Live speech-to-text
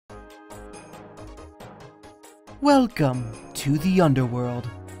Welcome to the Underworld.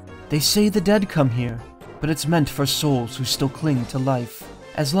 They say the dead come here, but it's meant for souls who still cling to life.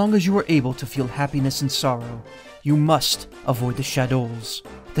 As long as you are able to feel happiness and sorrow, you must avoid the shadows.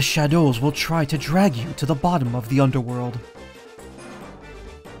 The shadows will try to drag you to the bottom of the Underworld.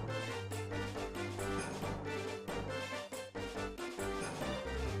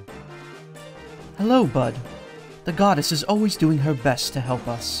 Hello, Bud. The goddess is always doing her best to help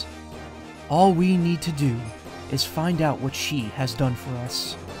us. All we need to do is find out what she has done for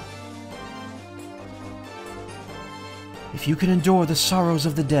us. If you can endure the sorrows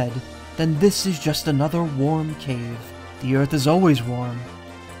of the dead, then this is just another warm cave. The earth is always warm.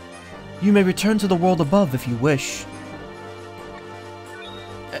 You may return to the world above if you wish.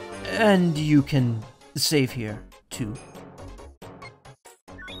 And you can save here, too.